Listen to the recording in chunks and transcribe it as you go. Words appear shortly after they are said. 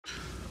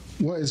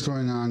What is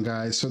going on,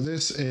 guys? So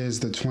this is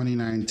the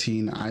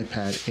 2019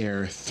 iPad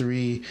Air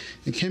 3.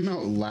 It came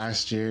out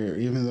last year,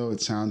 even though it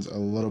sounds a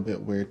little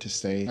bit weird to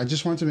say. I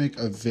just want to make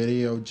a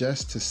video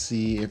just to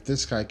see if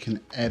this guy can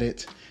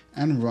edit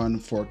and run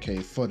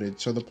 4K footage.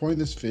 So the point of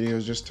this video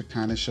is just to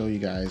kind of show you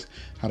guys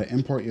how to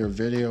import your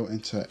video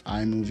into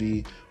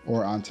iMovie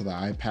or onto the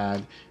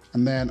iPad.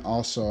 And then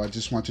also I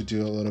just want to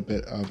do a little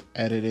bit of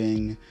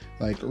editing,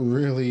 like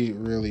really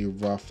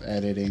rough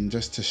editing,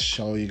 just to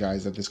show you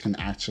guys that this can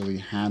actually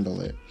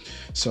handle it.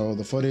 So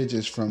the footage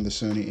is from the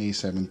Sony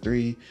a7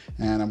 III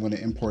and I'm going to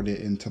import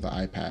it into the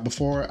iPad.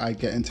 Before I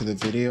get into the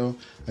video,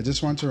 I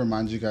just want to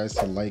remind you guys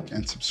to like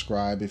and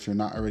subscribe if you're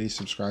not already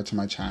subscribed to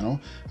my channel.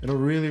 It'll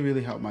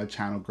really help my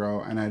channel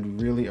grow, and I'd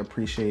really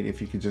appreciate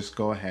if you could just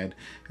go ahead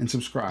and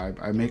subscribe.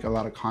 I make a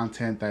lot of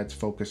content that's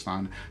focused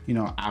on, you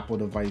know, Apple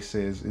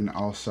devices and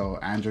also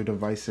Android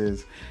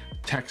devices,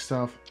 tech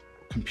stuff,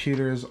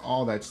 computers,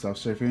 all that stuff.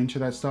 So if you're into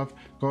that stuff,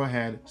 go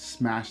ahead,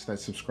 smash that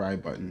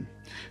subscribe button.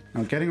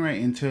 Now, getting right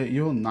into it,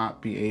 you will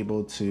not be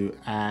able to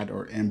add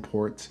or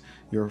import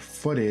your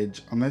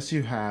footage unless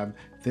you have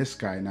this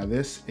guy. Now,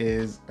 this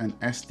is an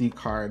SD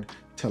card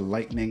to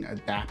Lightning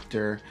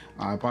adapter.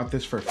 I bought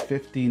this for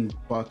 15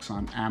 bucks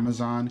on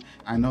Amazon.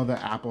 I know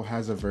that Apple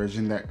has a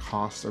version that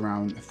costs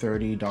around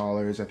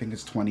 $30. I think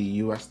it's 20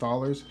 US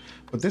dollars,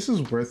 but this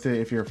is worth it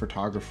if you're a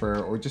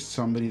photographer or just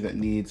somebody that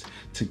needs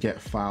to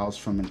get files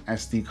from an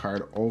SD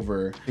card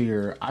over to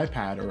your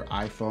iPad or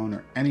iPhone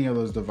or any of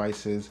those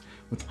devices.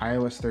 With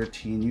iOS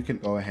 13, you can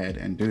go ahead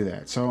and do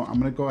that. So I'm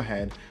gonna go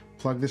ahead,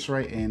 plug this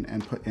right in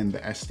and put in the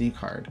SD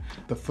card.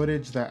 The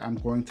footage that I'm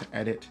going to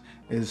edit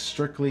is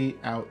strictly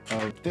out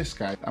of this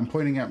guy. I'm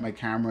pointing at my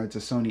camera. It's a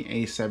Sony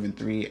a7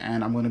 III,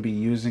 and I'm going to be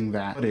using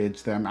that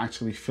footage that I'm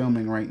actually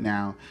filming right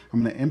now.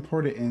 I'm going to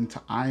import it into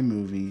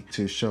iMovie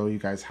to show you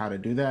guys how to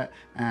do that,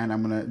 and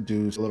I'm going to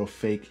do a little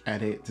fake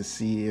edit to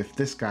see if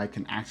this guy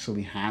can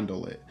actually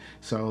handle it.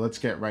 So let's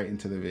get right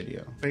into the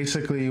video.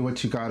 Basically,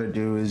 what you got to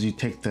do is you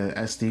take the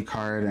SD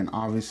card, and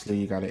obviously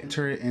you got to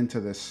enter it into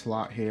the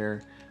slot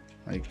here,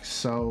 like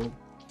so,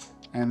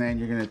 and then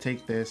you're going to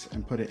take this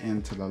and put it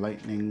into the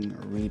Lightning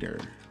reader.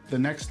 The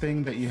next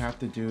thing that you have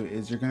to do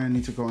is you're going to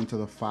need to go into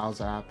the Files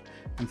app,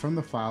 and from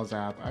the Files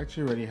app, I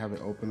actually already have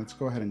it open. Let's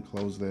go ahead and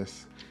close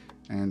this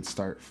and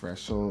start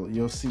fresh. So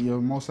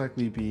you'll most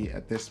likely be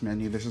at this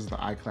menu. This is the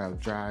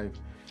iCloud drive,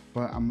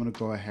 but I'm going to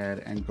go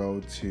ahead and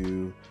go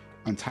to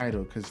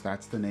Untitled, because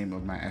that's the name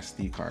of my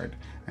SD card,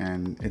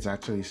 and it's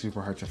actually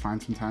super hard to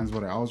find sometimes,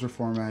 but I always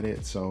reformat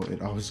it, so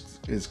it always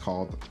is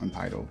called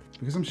Untitled.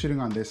 Because I'm shooting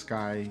on this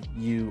guy,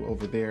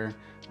 over there,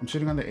 I'm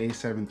shooting on the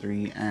a7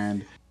 III,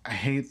 and I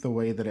hate the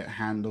way that it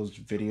handles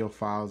video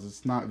files.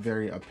 It's not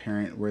very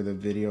apparent where the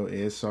video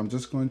is, so I'm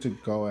just going to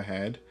go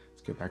ahead,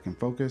 let's get back in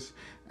focus,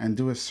 and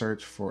do a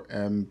search for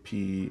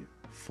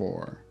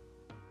MP4.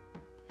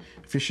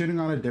 If you're shooting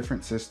on a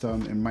different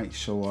system, it might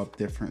show up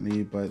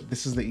differently, but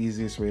this is the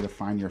easiest way to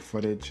find your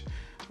footage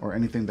or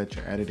anything that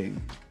you're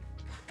editing.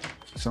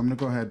 So I'm gonna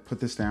go ahead, put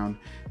this down,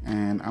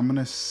 and I'm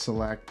gonna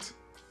select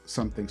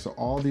something. So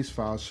all these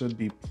files should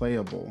be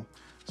playable.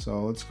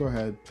 So let's go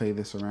ahead, play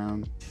this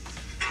around.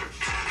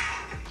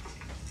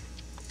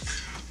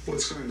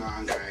 What's going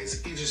on,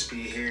 guys?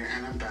 EJSP here,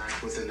 and I'm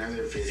back with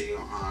another video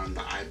on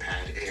the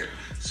iPad Air.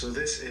 So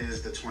this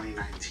is the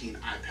 2019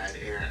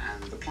 iPad Air,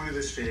 and the point of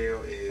this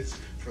video is,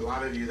 for a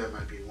lot of you that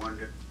might be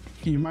wondering,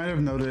 you might have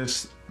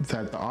noticed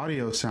that the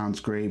audio sounds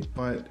great,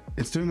 but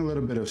it's doing a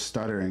little bit of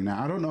stuttering.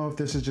 Now, I don't know if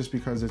this is just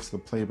because it's the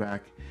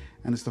playback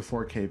and it's the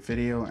 4K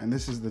video, and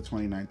this is the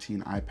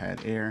 2019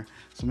 iPad Air,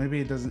 so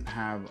maybe it doesn't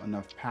have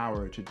enough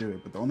power to do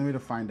it. But the only way to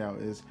find out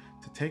is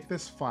to take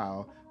this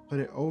file, put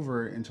it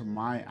over into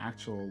my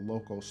actual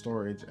local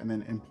storage, and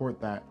then import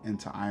that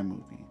into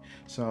iMovie.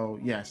 So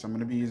yes, I'm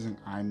gonna be using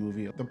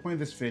iMovie. The point of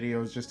this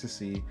video is just to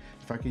see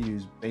if I can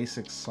use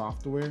basic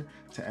software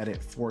to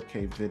edit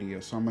 4K video.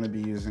 So I'm gonna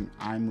be using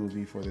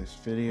iMovie for this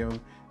video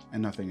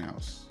and nothing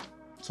else.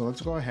 So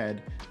let's go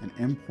ahead and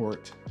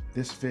import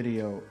this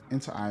video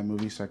into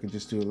iMovie so I can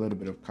just do a little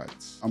bit of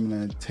cuts. I'm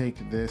gonna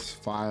take this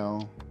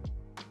file,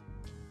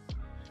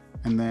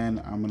 and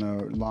then I'm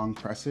gonna long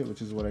press it,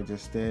 which is what I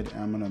just did,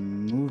 and I'm gonna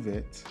move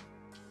it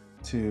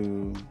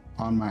to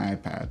on my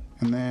iPad.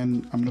 And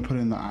then I'm gonna put it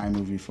in the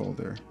iMovie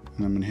folder,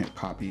 and I'm gonna hit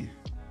copy.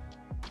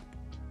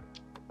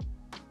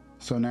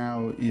 So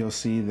now you'll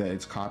see that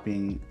it's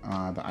copying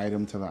the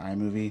item to the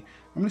iMovie.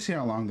 I'm gonna see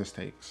how long this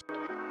takes.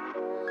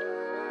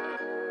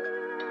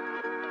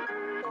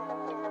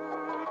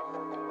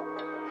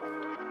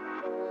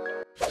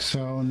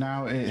 So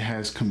now it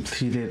has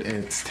completed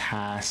its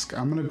task.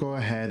 I'm gonna go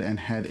ahead and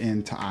head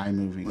into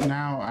iMovie.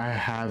 Now I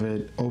have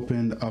it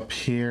opened up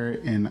here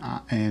in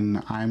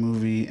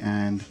iMovie,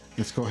 and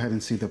let's go ahead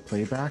and see the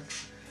playback.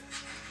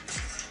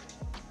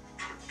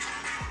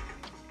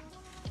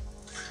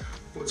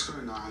 What's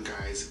going on,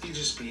 guys?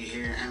 EJB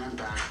here, and I'm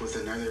back with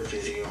another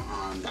video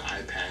on the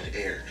iPad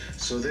Air.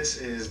 So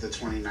this is the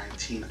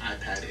 2019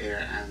 iPad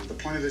Air, and the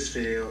point of this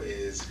video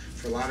is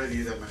for a lot of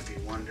you that might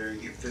be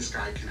wondering if this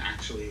guy can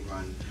actually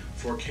run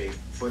 4K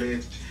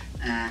footage.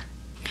 And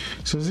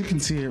so as you can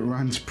see, it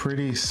runs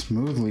pretty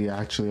smoothly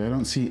actually. I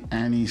don't see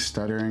any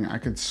stuttering. I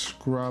could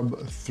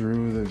scrub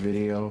through the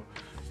video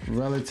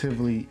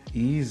relatively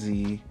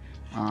easy.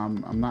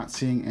 I'm not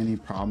seeing any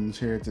problems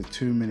here. It's a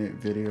 2-minute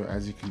video,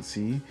 as you can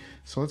see.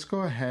 So let's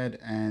go ahead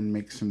and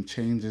make some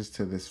changes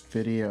to this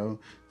video,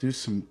 do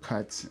some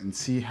cuts, and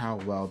see how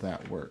well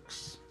that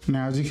works.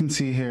 Now, as you can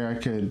see here, I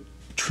could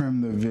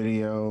trim the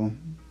video,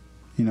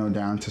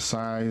 down to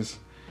size.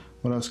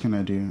 What else can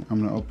I do?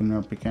 I'm gonna open it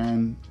up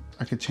again.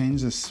 I could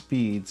change the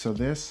speed. So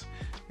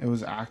it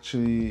was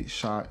actually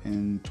shot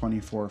in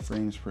 24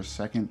 frames per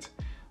second.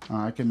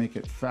 I can make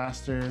it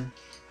faster.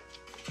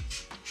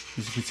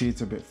 As you can see,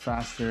 it's a bit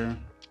faster,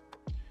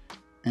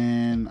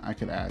 and I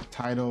could add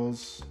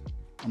titles.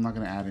 I'm not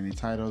going to add any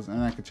titles, and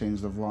I could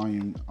change the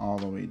volume all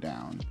the way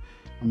down.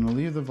 I'm going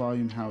to leave the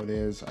volume how it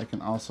is. I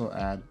can also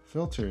add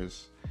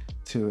filters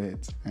to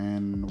it,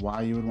 and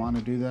why you would want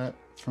to do that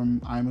from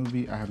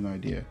iMovie, I have no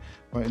idea.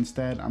 But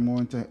instead, I'm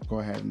going to go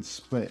ahead and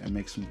split and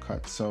make some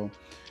cuts. So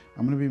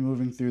I'm going to be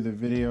moving through the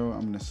video.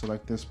 I'm going to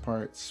select this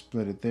part,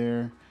 split it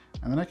there,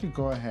 and then I could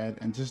go ahead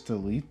and just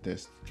delete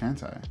this,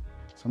 can't I?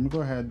 So I'm gonna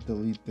go ahead and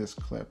delete this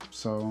clip.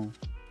 So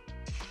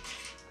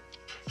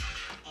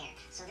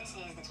this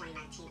is the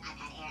 2019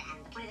 iPad Air,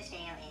 and the point of this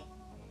video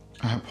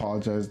is... I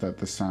apologize that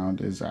the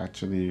sound is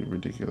actually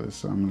ridiculous.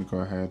 So I'm gonna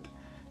go ahead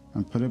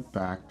and put it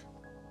back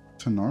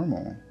to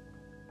normal.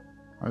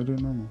 I do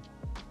normal.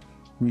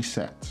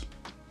 Reset.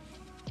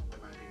 I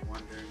might be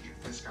wondering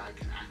if this guy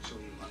can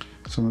actually run.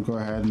 So I'm gonna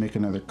go ahead and make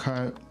another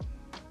cut.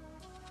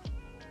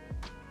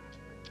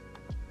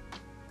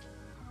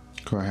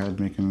 Go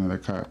ahead, make another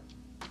cut.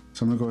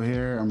 So I'm gonna go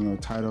here, I'm gonna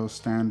title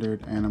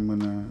standard, and I'm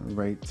gonna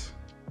write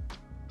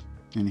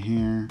in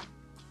here.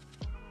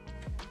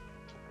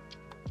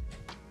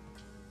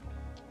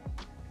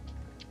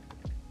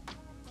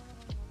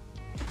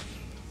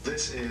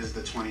 This is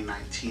the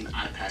 2019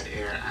 iPad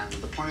Air, and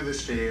the point of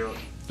this video,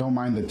 don't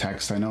mind the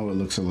text, I know it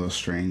looks a little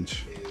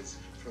strange, is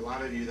for a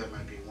lot of you that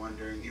might be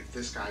wondering if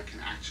this guy can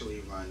actually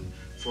run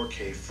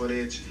 4K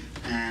footage,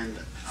 and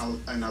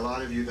a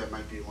lot of you that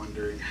might be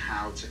wondering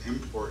how to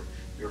import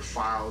your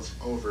files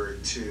over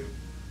to.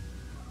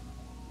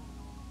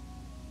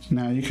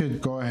 Now you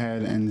could go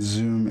ahead and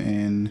zoom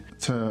in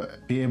to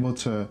be able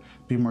to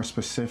be more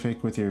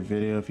specific with your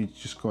video if you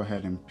just go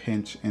ahead and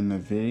pinch in the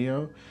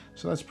video.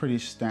 So that's pretty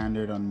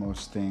standard on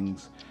most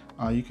things.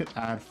 You could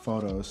add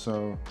photos.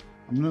 So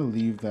I'm gonna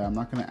leave that. I'm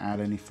not gonna add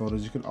any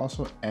photos. You could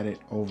also edit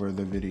over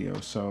the video.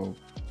 So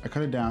I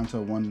cut it down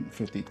to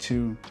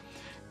 152.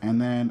 And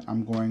then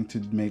I'm going to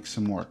make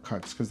some more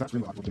cuts because that's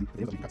really what I'm going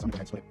to do. So I'm going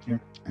to split here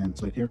and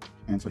split here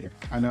and split here.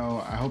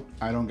 I hope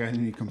I don't get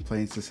any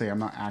complaints to say I'm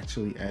not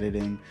actually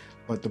editing,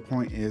 but the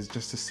point is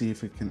just to see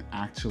if it can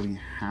actually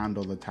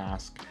handle the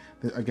task.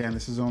 Again,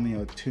 this is only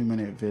a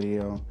 2-minute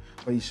video,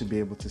 but you should be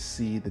able to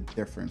see the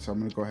difference. So I'm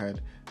going to go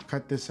ahead,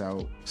 cut this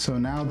out. So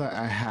now that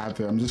I have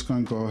it, I'm just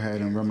going to go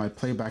ahead and run my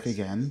playback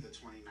again. The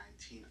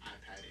 2019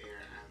 iPad Air,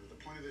 and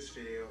the point of this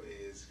video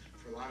is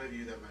for a lot of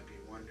you that might be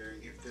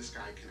wondering if this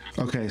guy can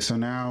actually... Okay, so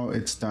now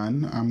it's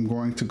done. I'm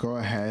going to go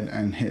ahead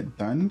and hit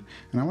done,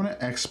 and I want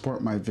to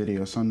export my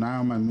video. So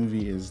now my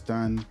movie is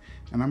done,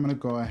 and I'm going to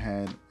go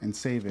ahead and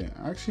save it.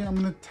 Actually, I'm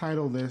going to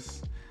title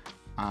this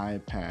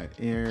iPad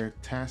Air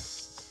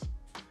Tests,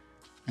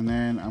 and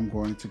then I'm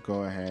going to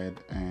go ahead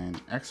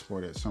and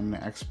export it. So I'm going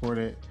to export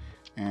it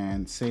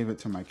and save it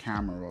to my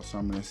camera roll. So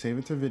I'm going to save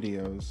it to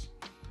videos.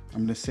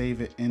 I'm going to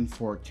save it in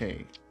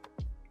 4K.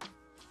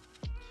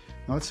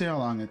 Now let's see how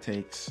long it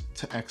takes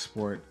to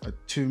export a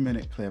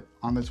 2-minute clip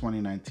on the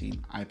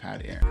 2019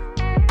 iPad Air.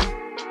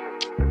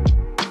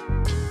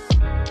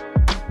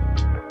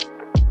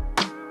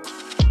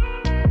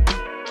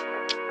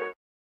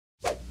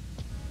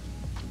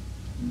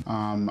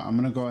 I'm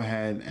gonna go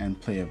ahead and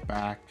play it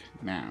back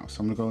now.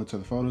 So I'm gonna go into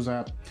the Photos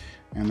app,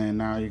 and then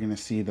now you're gonna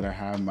see that I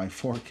have my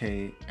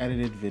 4K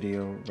edited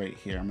video right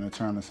here. I'm gonna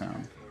turn on the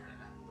sound.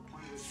 The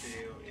point of this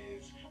video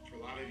is for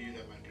a lot of you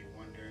that might be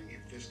wondering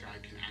if this guy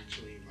can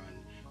actually run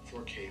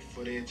 4K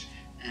footage,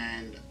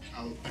 and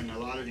a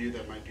lot of you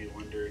that might be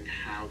wondering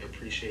how to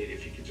appreciate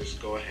if you could just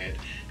go ahead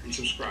and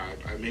subscribe.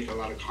 I make a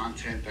lot of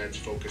content that's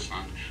focused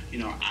on,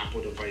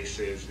 Apple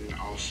devices and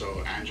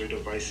also Android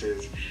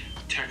devices,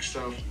 tech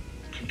stuff,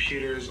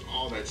 computers,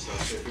 all that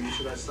stuff. So if you're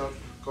into that stuff,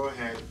 go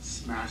ahead,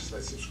 smash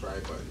that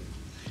subscribe button.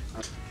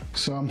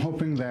 So I'm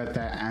hoping that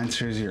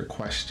answers your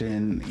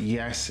question.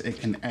 Yes, it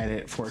can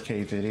edit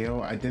 4K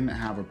video. I didn't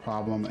have a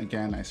problem.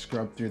 Again, I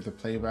scrubbed through the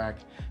playback.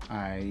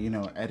 I,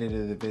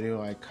 edited the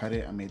video. I cut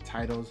it. I made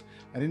titles.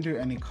 I didn't do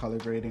any color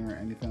grading or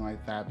anything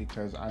like that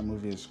because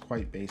iMovie is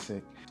quite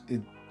basic.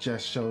 It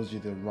just shows you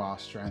the raw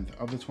strength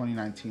of the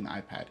 2019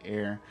 iPad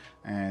Air,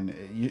 and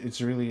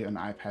it's really an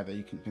iPad that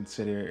you can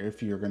consider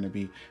if you're going to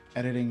be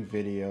editing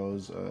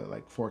videos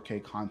like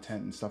 4K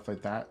content and stuff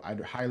like that.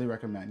 I'd highly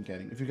recommend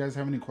getting. If you guys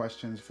have any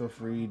questions, feel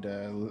free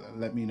to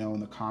let me know in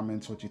the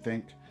comments what you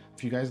think.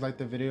 If you guys liked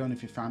the video and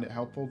if you found it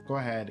helpful, go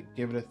ahead,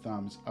 give it a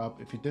thumbs up.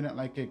 If you didn't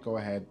like it, go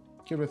ahead,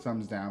 give it a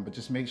thumbs down, but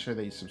just make sure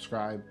that you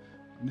subscribe.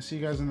 I'm gonna see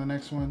you guys in the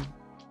next one.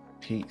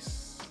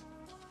 Peace.